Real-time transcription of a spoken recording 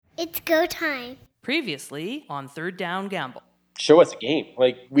It's go time. Previously on Third Down Gamble. Show us a game.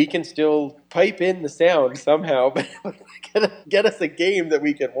 Like, we can still pipe in the sound somehow, but get us a game that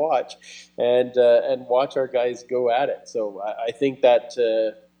we can watch and watch our guys go at it. So I think that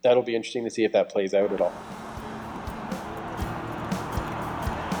that'll be interesting to see if that plays out at all.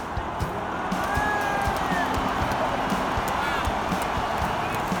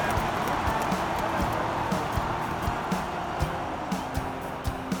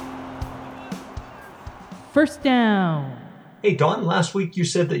 First down. Hey, Don, last week you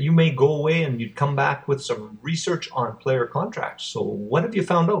said that you may go away and you'd come back with some research on player contracts. So what have you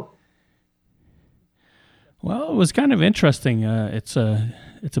found out? Well, it was kind of interesting. It's a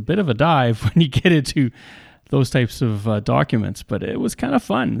bit of a dive when you get into those types of documents, but it was kind of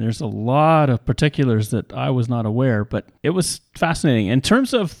fun. There's a lot of particulars that I was not aware, but it was fascinating. In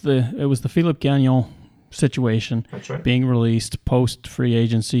terms of it was the Philippe Gagnon situation. That's right. Being released post free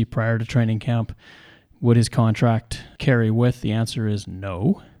agency prior to training camp. Would his contract carry with? The answer is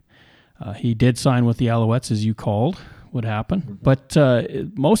no. He did sign with the Alouettes, as you called would happen. But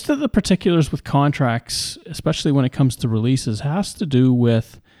most of the particulars with contracts, especially when it comes to releases, has to do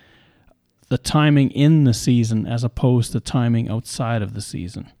with the timing in the season as opposed to timing outside of the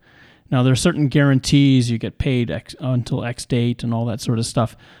season. Now, there are certain guarantees. You get paid until X date and all that sort of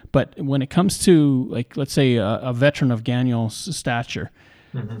stuff. But when it comes to, like, let's say a veteran of Gagnon's stature,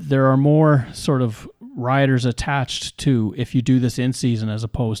 there are more sort of riders attached to if you do this in season as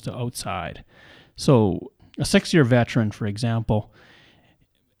opposed to outside. So a 6-year veteran, for example,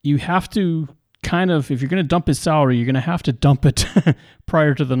 you have to kind of, if you're going to dump his salary, you're going to have to dump it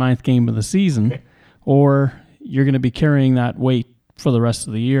prior to the 9th game of the season, or you're going to be carrying that weight for the rest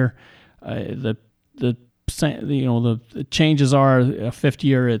of the year. The changes are a 5th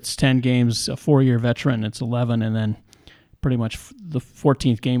year, it's 10 games, a 4-year veteran, it's 11, and then pretty much the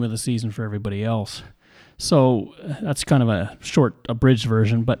 14th game of the season for everybody else. So that's kind of a short, abridged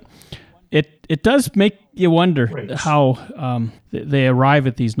version, but it does make you wonder how they arrive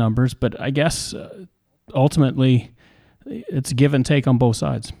at these numbers, but I guess ultimately it's give and take on both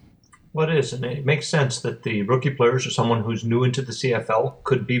sides. Well, it is, and it makes sense that the rookie players or someone who's new into the CFL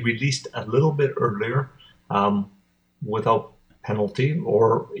could be released a little bit earlier without penalty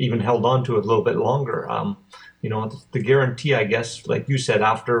or even held on to a little bit longer. The guarantee, I guess, like you said,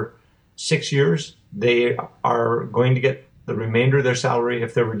 after 6 years, they are going to get the remainder of their salary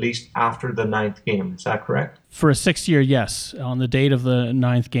if they're released after the 9th game. Is that correct? For a 6-year, yes. On the date of the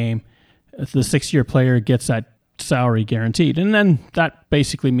 9th game, the 6-year player gets that salary guaranteed. And then that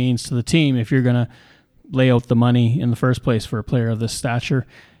basically means to the team, if you're going to lay out the money in the first place for a player of this stature,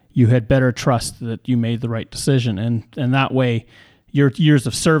 you had better trust that you made the right decision. And that way, your years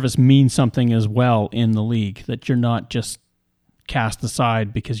of service mean something as well in the league, that you're not just cast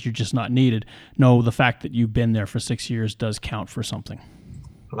aside because you're just not needed. No, the fact that you've been there for 6 years does count for something.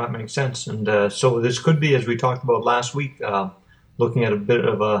 Well, that makes sense. And so this could be, as we talked about last week, looking at a bit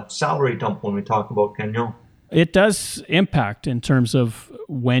of a salary dump when we talk about Gagnon. It does impact in terms of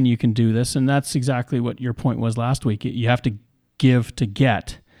when you can do this, and that's exactly what your point was last week. You have to give to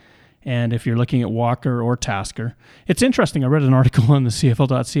get. And if you're looking at Walker or Tasker, it's interesting. I read an article on the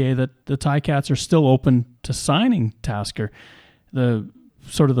CFL.ca that the Ticats are still open to signing Tasker. The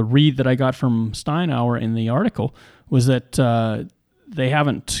sort of the read that I got from Steinauer in the article was that they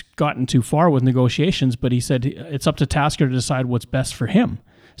haven't gotten too far with negotiations, but he said it's up to Tasker to decide what's best for him.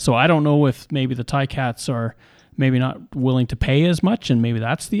 So I don't know if maybe the Ticats are maybe not willing to pay as much, and maybe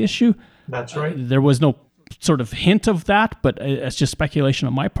that's the issue. That's right. There was no sort of hint of that, but it's just speculation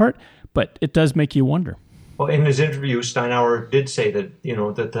on my part. But it does make you wonder. Well, in his interview, Steinauer did say that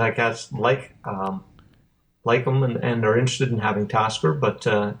that the Ticats like him and are interested in having Tasker, but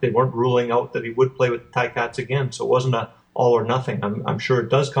they weren't ruling out that he would play with the Ticats again. So it wasn't a all or nothing. I'm sure it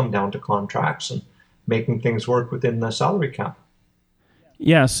does come down to contracts and making things work within the salary cap.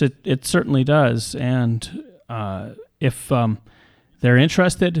 Yes, it certainly does. And if they're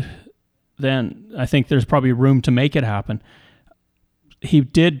interested, then I think there's probably room to make it happen. He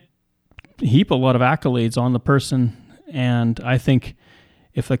did heap a lot of accolades on the person, and I think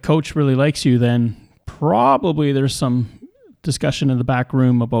if the coach really likes you, then probably there's some discussion in the back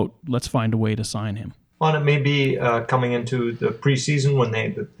room about let's find a way to sign him. Well, it may be coming into the preseason when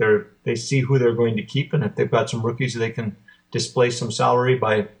they see who they're going to keep, and if they've got some rookies they can displace some salary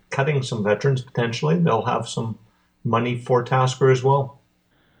by cutting some veterans potentially, they'll have some money for Tasker as well.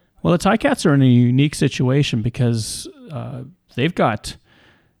 Well, the Ticats are in a unique situation because they've got,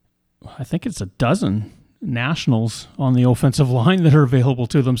 I think it's a dozen nationals on the offensive line that are available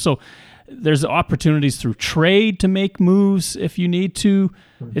to them. So there's opportunities through trade to make moves if you need to.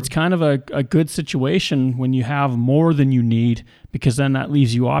 It's kind of a good situation when you have more than you need, because then that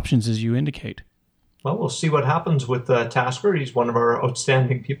leaves you options, as you indicate. Well, we'll see what happens with Tasker. He's one of our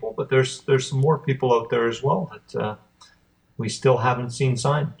outstanding people, but there's some more people out there as well that we still haven't seen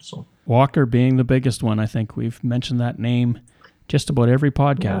signed. So Walker being the biggest one, I think we've mentioned that name just about every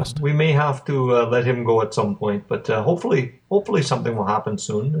podcast. Yeah, we may have to let him go at some point, but hopefully something will happen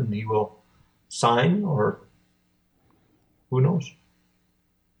soon and he will sign, or who knows.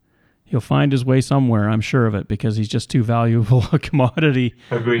 He'll find his way somewhere, I'm sure of it, because he's just too valuable a commodity.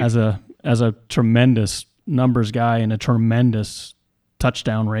 Agreed. As a tremendous numbers guy and a tremendous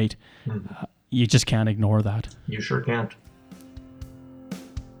touchdown rate. You just can't ignore that. You sure can't.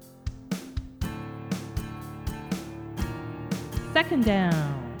 Second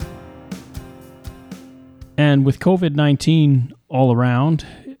down. And with COVID-19 all around,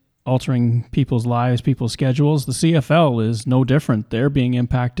 altering people's lives, people's schedules, the CFL is no different. They're being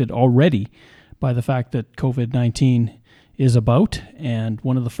impacted already by the fact that COVID-19 is about. And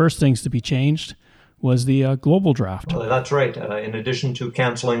one of the first things to be changed was the global draft. Well, that's right. In addition to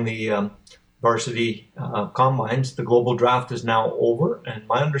canceling the varsity combines, the global draft is now over. And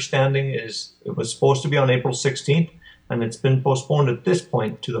my understanding is it was supposed to be on April 16th, and it's been postponed at this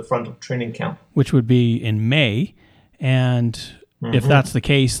point to the front of training camp. Which would be in May. And if that's the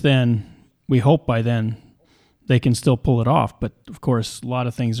case, then we hope by then they can still pull it off. But, of course, a lot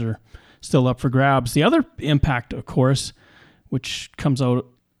of things are still up for grabs. The other impact, of course, which comes out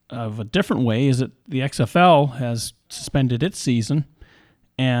of a different way, is that the XFL has suspended its season.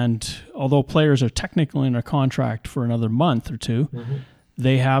 And although players are technically in a contract for another month or two,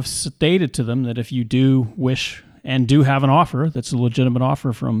 they have stated to them that if you do wish and do have an offer that's a legitimate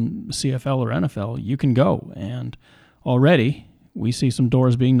offer from CFL or NFL, you can go. And already we see some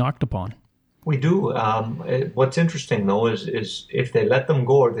doors being knocked upon. We do. What's interesting, though, is if they let them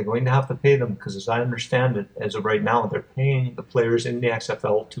go, are they going to have to pay them? Because as I understand it, as of right now, they're paying the players in the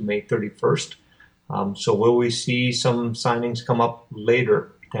XFL to May 31st. So will we see some signings come up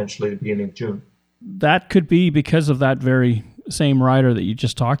later, potentially the beginning of June? That could be because of that very same rider that you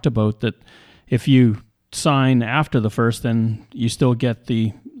just talked about, that if you sign after the first, then you still get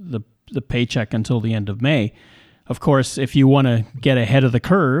the paycheck until the end of May. Of course, if you want to get ahead of the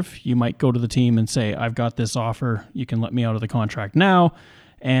curve, you might go to the team and say, I've got this offer, you can let me out of the contract now,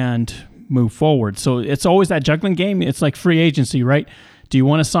 and move forward. So it's always that juggling game. It's like free agency, right? Do you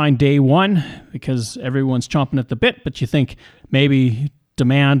want to sign day one because everyone's chomping at the bit, but you think maybe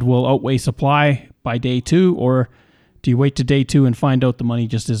demand will outweigh supply by day two, or do you wait to day two and find out the money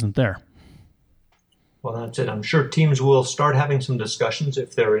just isn't there? Well, that's it. I'm sure teams will start having some discussions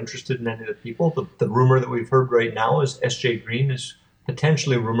if they're interested in any of the people. The rumor that we've heard right now is SJ Green is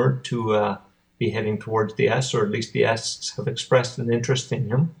potentially rumored to be heading towards the S, or at least the S have expressed an interest in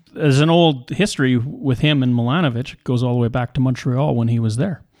him. There's an old history with him and Milanovic. It goes all the way back to Montreal when he was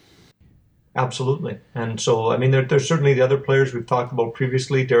there. Absolutely. And so, I mean, there's certainly the other players we've talked about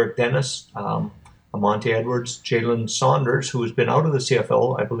previously, Derek Dennis, Amonte Edwards, Jalen Saunders, who has been out of the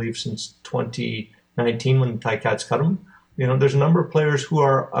CFL, I believe, since 2019 when the Ticats cut him. You know, there's a number of players who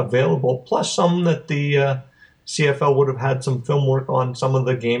are available, plus some that the CFL would have had some film work on some of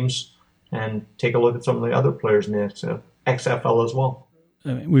the games and take a look at some of the other players in the XFL as well.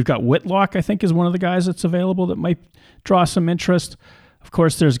 We've got Whitlock, I think, is one of the guys that's available that might draw some interest. Of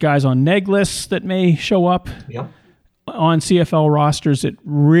course, there's guys on neg lists that may show up on CFL rosters. It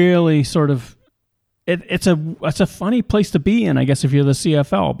really sort of it's a funny place to be in, I guess, if you're the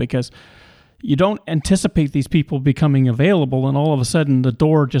CFL, because you don't anticipate these people becoming available, and all of a sudden the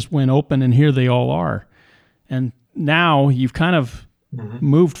door just went open and here they all are. And now you've kind of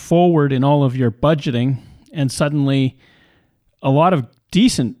moved forward in all of your budgeting, and suddenly a lot of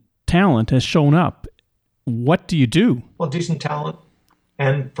decent talent has shown up. What do you do? Well, decent talent.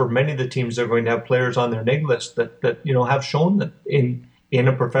 And for many of the teams, they're going to have players on their neg list that you know have shown that in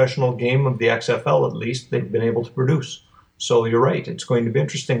a professional game of the XFL, at least, they've been able to produce. So you're right. It's going to be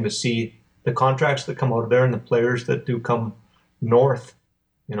interesting to see the contracts that come out of there and the players that do come north.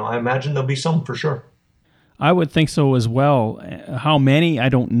 You know, I imagine there'll be some for sure. I would think so as well. How many, I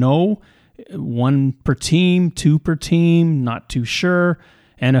don't know. 1 per team, 2 per team, not too sure.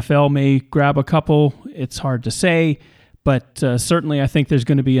 NFL may grab a couple. It's hard to say. But certainly I think there's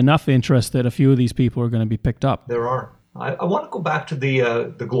going to be enough interest that a few of these people are going to be picked up. There are. I want to go back to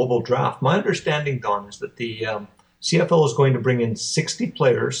the global draft. My understanding, Don, is that the CFL is going to bring in 60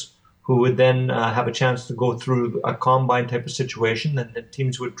 players who would then have a chance to go through a combine type of situation, and the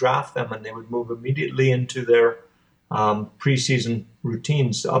teams would draft them and they would move immediately into their preseason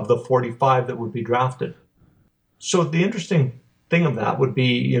routines of the 45 that would be drafted. So the interesting thing of that would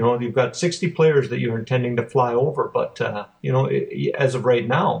be, you've got 60 players that you're intending to fly over, but, as of right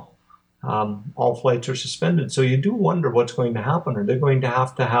now, all flights are suspended. So you do wonder what's going to happen. Are they going to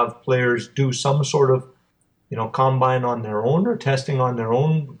have players do some sort of, combine on their own or testing on their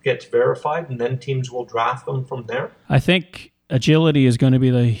own gets verified, and then teams will draft them from there? I think agility is going to be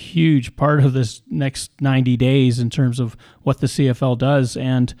the huge part of this next 90 days in terms of what the CFL does.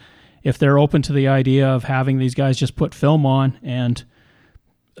 And if they're open to the idea of having these guys just put film on and,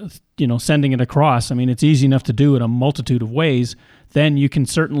 sending it across, I mean, it's easy enough to do in a multitude of ways, then you can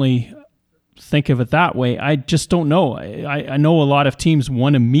certainly think of it that way. I just don't know. I know a lot of teams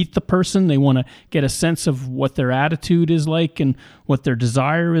want to meet the person. They want to get a sense of what their attitude is like and what their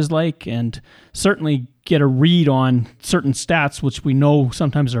desire is like, and certainly get a read on certain stats, which we know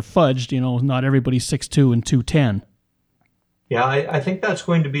sometimes are fudged. Not everybody's 6'2" and 210. Yeah, I think that's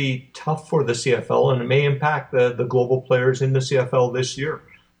going to be tough for the CFL, and it may impact the global players in the CFL this year.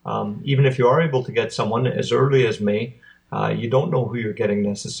 Even if you are able to get someone as early as May, you don't know who you're getting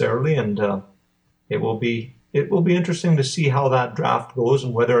necessarily, and it will be interesting to see how that draft goes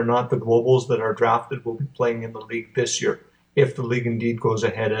and whether or not the globals that are drafted will be playing in the league this year, if the league indeed goes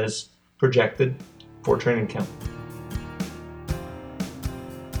ahead as projected for training camp.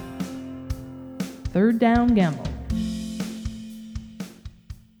 Third down gamble.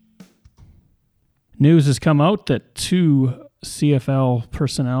 News has come out that 2 CFL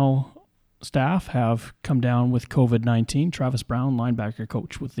personnel staff have come down with COVID-19. Travis Brown, linebacker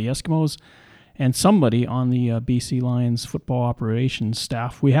coach with the Eskimos, and somebody on the BC Lions football operations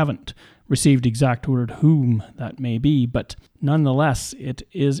staff. We haven't received exact word whom that may be, but nonetheless, it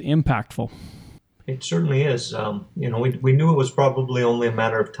is impactful. It certainly is. We knew it was probably only a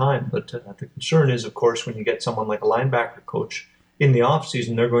matter of time, but the concern is, of course, when you get someone like a linebacker coach in the off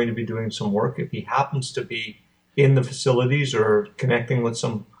season, they're going to be doing some work. If he happens to be in the facilities or connecting with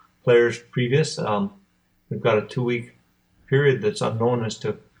some players previous, we've got a 2-week period that's unknown as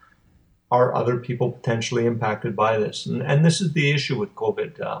to are other people potentially impacted by this. And this is the issue with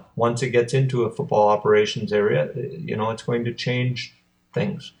COVID. Once it gets into a football operations area, it's going to change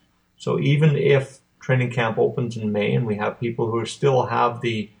things. So even if training camp opens in May and we have people who still have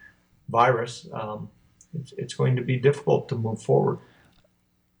the virus, it's going to be difficult to move forward.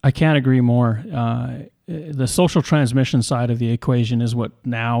 I can't agree more. The social transmission side of the equation is what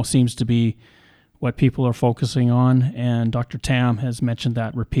now seems to be what people are focusing on, and Dr. Tam has mentioned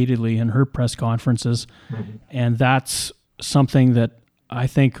that repeatedly in her press conferences, and that's something that I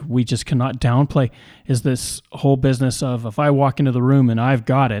think we just cannot downplay, is this whole business of if I walk into the room and I've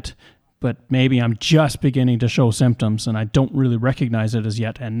got it, but maybe I'm just beginning to show symptoms and I don't really recognize it as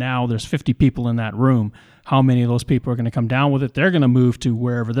yet, and now there's 50 people in that room. How many of those people are going to come down with it? They're going to move to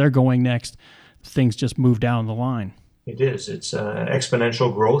wherever they're going next. Things just move down the line. It is. It's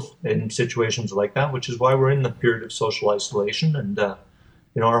exponential growth in situations like that, which is why we're in the period of social isolation. And,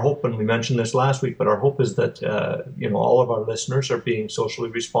 our hope, and we mentioned this last week, but our hope is that, all of our listeners are being socially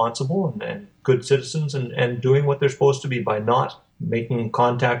responsible and good citizens and doing what they're supposed to be by not making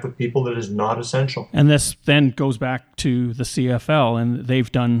contact with people that is not essential. And this then goes back to the CFL, and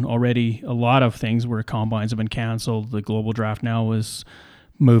they've done already a lot of things where combines have been canceled. The global draft now is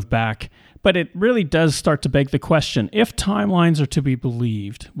moved back. But it really does start to beg the question, if timelines are to be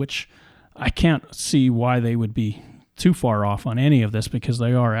believed, which I can't see why they would be too far off on any of this because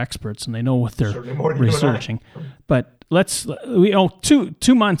they are experts and they know what they're researching. But we 2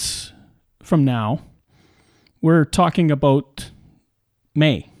 months from now, we're talking about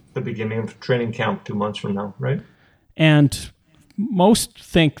May. The beginning of training camp 2 months from now, right? And most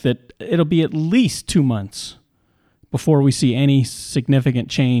think that it'll be at least 2 months before we see any significant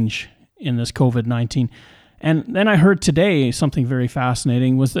change in this COVID-19. And then I heard today something very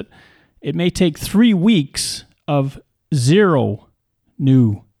fascinating was that it may take 3 weeks of 0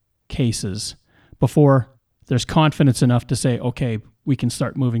 new cases before there's confidence enough to say, okay, we can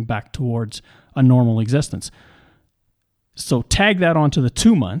start moving back towards a normal existence. So tag that onto the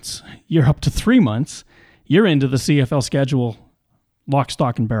 2 months, you're up to 3 months, you're into the CFL schedule lock,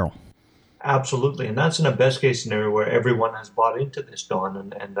 stock, and barrel. Absolutely, and that's in a best case scenario where everyone has bought into this, Don.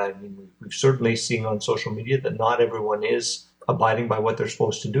 And I mean, we've certainly seen on social media that not everyone is abiding by what they're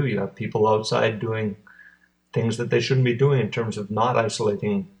supposed to do. You have people outside doing things that they shouldn't be doing in terms of not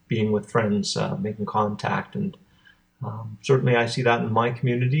isolating, being with friends, making contact. And certainly I see that in my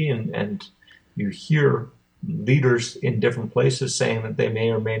community, and you hear leaders in different places saying that they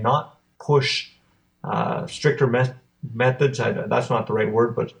may or may not push stricter methods. That's not the right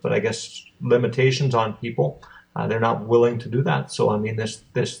word, but I guess limitations on people they're not willing to do that. So, I mean,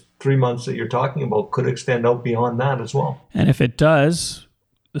 this 3 months that you're talking about could extend out beyond that as well. And if it does,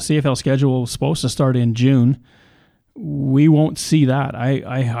 the CFL schedule is supposed to start in June. We won't see that.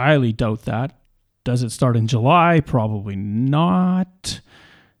 I highly doubt that. Does it start in July? Probably not.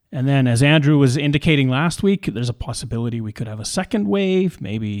 And then, as Andrew was indicating last week, there's a possibility we could have a second wave,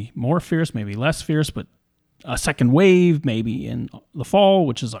 maybe more fierce, maybe less fierce, but a second wave maybe in the fall,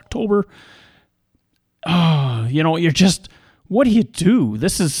 which is October. You're just, what do you do?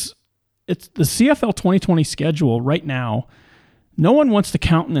 It's the CFL 2020 schedule right now. No one wants to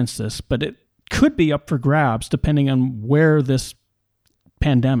countenance this, but it could be up for grabs depending on where this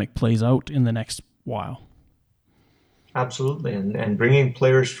pandemic plays out in the next while. Absolutely. And bringing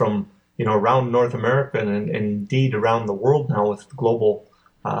players from, around North America and indeed around the world now with the global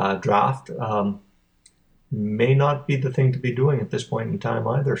draft may not be the thing to be doing at this point in time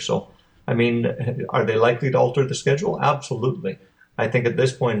either. So, I mean, are they likely to alter the schedule? Absolutely. I think at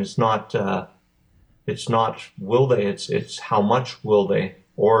this point it's not will they, it's how much will they,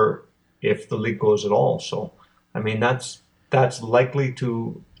 or if the league goes at all. So, I mean, that's likely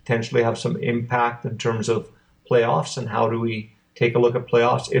to potentially have some impact in terms of playoffs, and how do we take a look at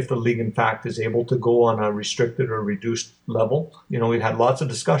playoffs if the league in fact is able to go on a restricted or reduced level. We've had lots of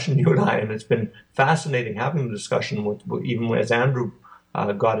discussion, you and I, and it's been fascinating having the discussion with even as Andrew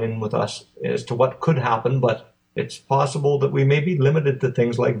got in with us as to what could happen, but it's possible that we may be limited to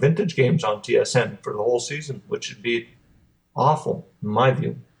things like vintage games on TSN for the whole season, which would be awful in my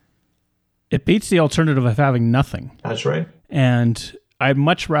view. It beats the alternative of having nothing. That's right. And I'd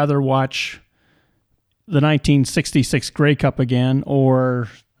much rather watch the 1966 Grey Cup again, or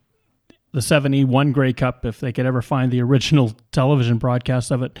the 71 Grey Cup, if they could ever find the original television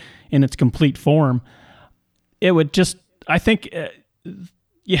broadcast of it in its complete form. It would just, I think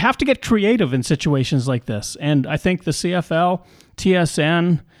you have to get creative in situations like this. And I think the CFL,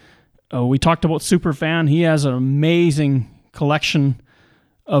 TSN, we talked about Superfan. He has an amazing collection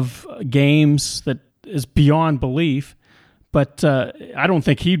of games that is beyond belief. But I don't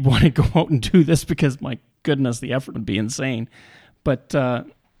think he'd want to go out and do this because, my goodness, the effort would be insane. But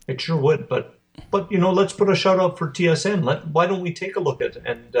it sure would. But let's put a shout out for TSN. Why don't we take a look at it?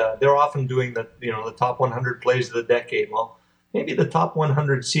 And they're often doing the top 100 plays of the decade. Well, maybe the top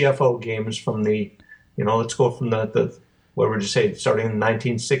 100 CFL games from the, let's go from the what would you say, starting in the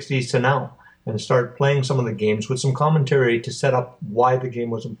 1960s to now, and start playing some of the games with some commentary to set up why the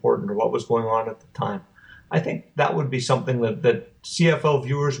game was important or what was going on at the time. I think that would be something that CFL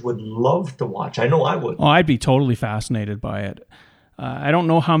viewers would love to watch. I know I would. Oh, I'd be totally fascinated by it. I don't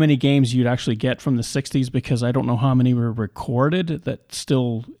know how many games you'd actually get from the 60s because I don't know how many were recorded that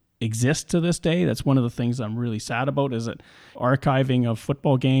still exist to this day. That's one of the things I'm really sad about, is that archiving of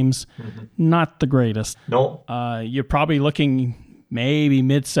football games, not the greatest. No. You're probably looking maybe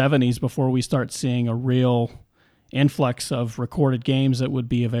mid-70s before we start seeing a real influx of recorded games that would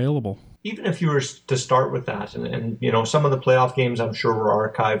be available. Even if you were to start with that, and some of the playoff games I'm sure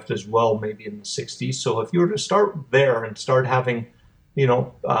were archived as well, maybe in the 60s. So if you were to start there and start having,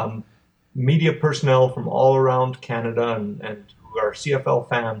 media personnel from all around Canada and who are CFL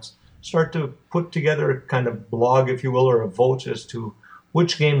fans start to put together a kind of blog, if you will, or a vote as to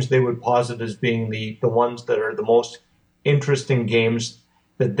which games they would posit as being the ones that are the most interesting games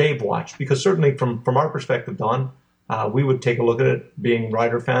that they've watched. Because certainly from our perspective, Don, we would take a look at it. Being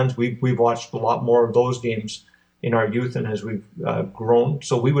Rider fans, we've watched a lot more of those games in our youth and as we've grown.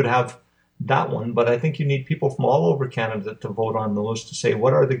 So we would have that one. But I think you need people from all over Canada to vote on those to say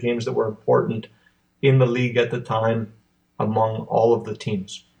what are the games that were important in the league at the time among all of the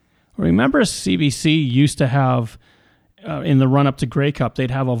teams. Remember CBC used to have, in the run-up to Grey Cup,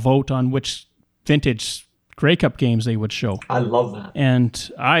 they'd have a vote on which vintage Grey Cup games they would show. I love that.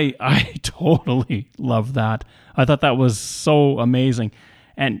 And I totally love that. I thought that was so amazing.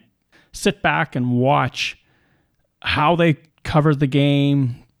 And sit back and watch how they covered the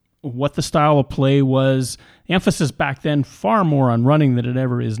game, what the style of play was. The emphasis back then far more on running than it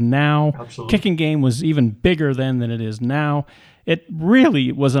ever is now. Absolutely. Kicking game was even bigger then than it is now. It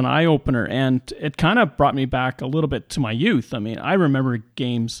really was an eye-opener, and it kind of brought me back a little bit to my youth. I mean, I remember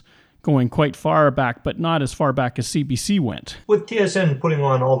games going quite far back, but not as far back as CBC went. With TSN putting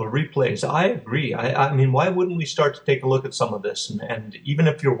on all the replays, I agree. I mean, why wouldn't we start to take a look at some of this? And even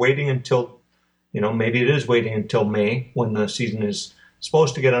if you're waiting until, maybe it is waiting until May when the season is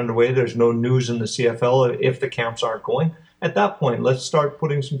supposed to get underway, there's no news in the CFL if the camps aren't going. At that point, let's start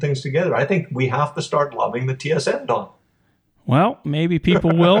putting some things together. I think we have to start loving the TSN, Don. Well, maybe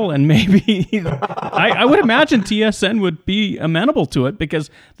people will, and maybe I would imagine TSN would be amenable to it because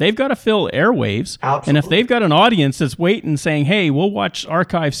they've got to fill airwaves. Absolutely. And if they've got an audience that's waiting saying, hey, we'll watch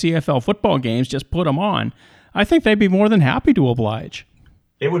archive CFL football games, just put them on, I think they'd be more than happy to oblige.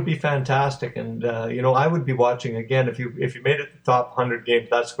 It would be fantastic. And, I would be watching again. If you made it the top 100 games,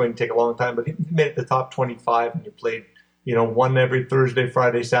 that's going to take a long time. But if you made it the top 25 and you played, one every Thursday,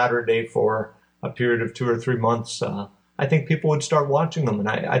 Friday, Saturday for a period of 2 or 3 months, I think people would start watching them. And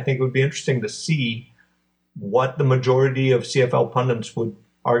I think it would be interesting to see what the majority of CFL pundits would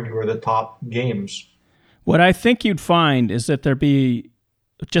argue are the top games. What I think you'd find is that there'd be,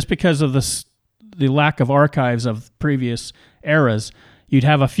 just because of the lack of archives of previous eras, you'd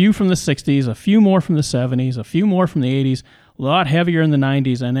have a few from the 60s, a few more from the 70s, a few more from the 80s, a lot heavier in the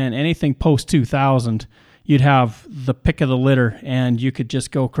 90s, and then anything post-2000, you'd have the pick of the litter, and you could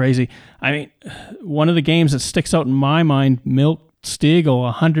just go crazy. I mean, one of the games that sticks out in my mind, Milt Stegall,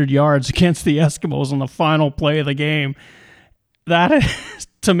 100 yards against the Eskimos on the final play of the game. That is,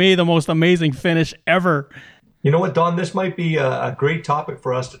 to me, the most amazing finish ever. You know what, Don? This might be a great topic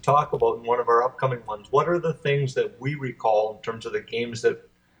for us to talk about in one of our upcoming ones. What are the things that we recall in terms of the games that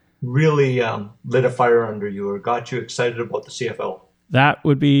really lit a fire under you or got you excited about the CFL? That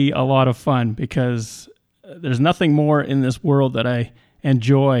would be a lot of fun because there's nothing more in this world that I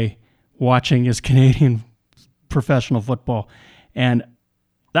enjoy watching is Canadian professional football. And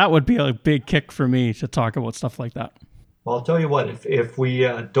that would be a big kick for me to talk about stuff like that. Well, I'll tell you what, if we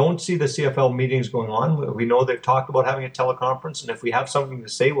don't see the CFL meetings going on, we know they've talked about having a teleconference, and if we have something to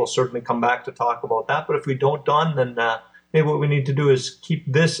say, we'll certainly come back to talk about that. But if we don't, Don, then maybe what we need to do is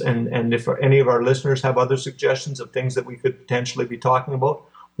keep this, and if any of our listeners have other suggestions of things that we could potentially be talking about,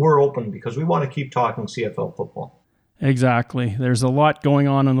 we're open because we want to keep talking CFL football. Exactly. There's a lot going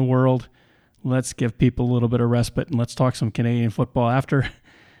on in the world. Let's give people a little bit of respite, and let's talk some Canadian football. After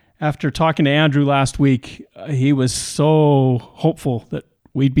talking to Andrew last week, he was so hopeful that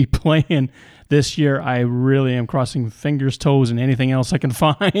we'd be playing this year. I really am crossing fingers, toes, and anything else I can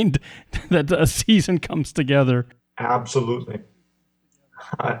find that the season comes together. Absolutely.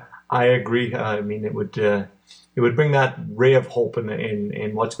 I agree. I mean, it would bring that ray of hope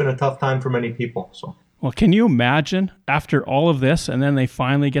in what's been a tough time for many people. So, well, can you imagine after all of this and then they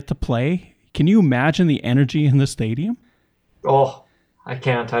finally get to play? Can you imagine the energy in the stadium? Oh, I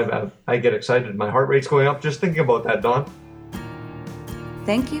can't. I get excited. My heart rate's going up just thinking about that, Don.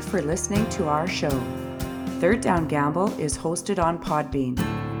 Thank you for listening to our show. Third Down Gamble is hosted on Podbean.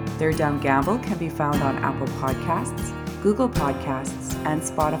 Third Down Gamble can be found on Apple Podcasts, Google Podcasts, and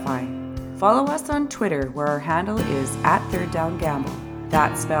Spotify. Follow us on Twitter, where our handle is @ThirdDownGamble.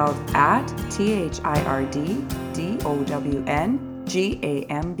 That's spelled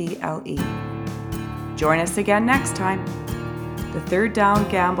 @ThirdDownGamble. Join us again next time. The Third Down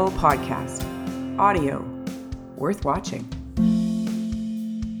Gamble Podcast. Audio worth watching.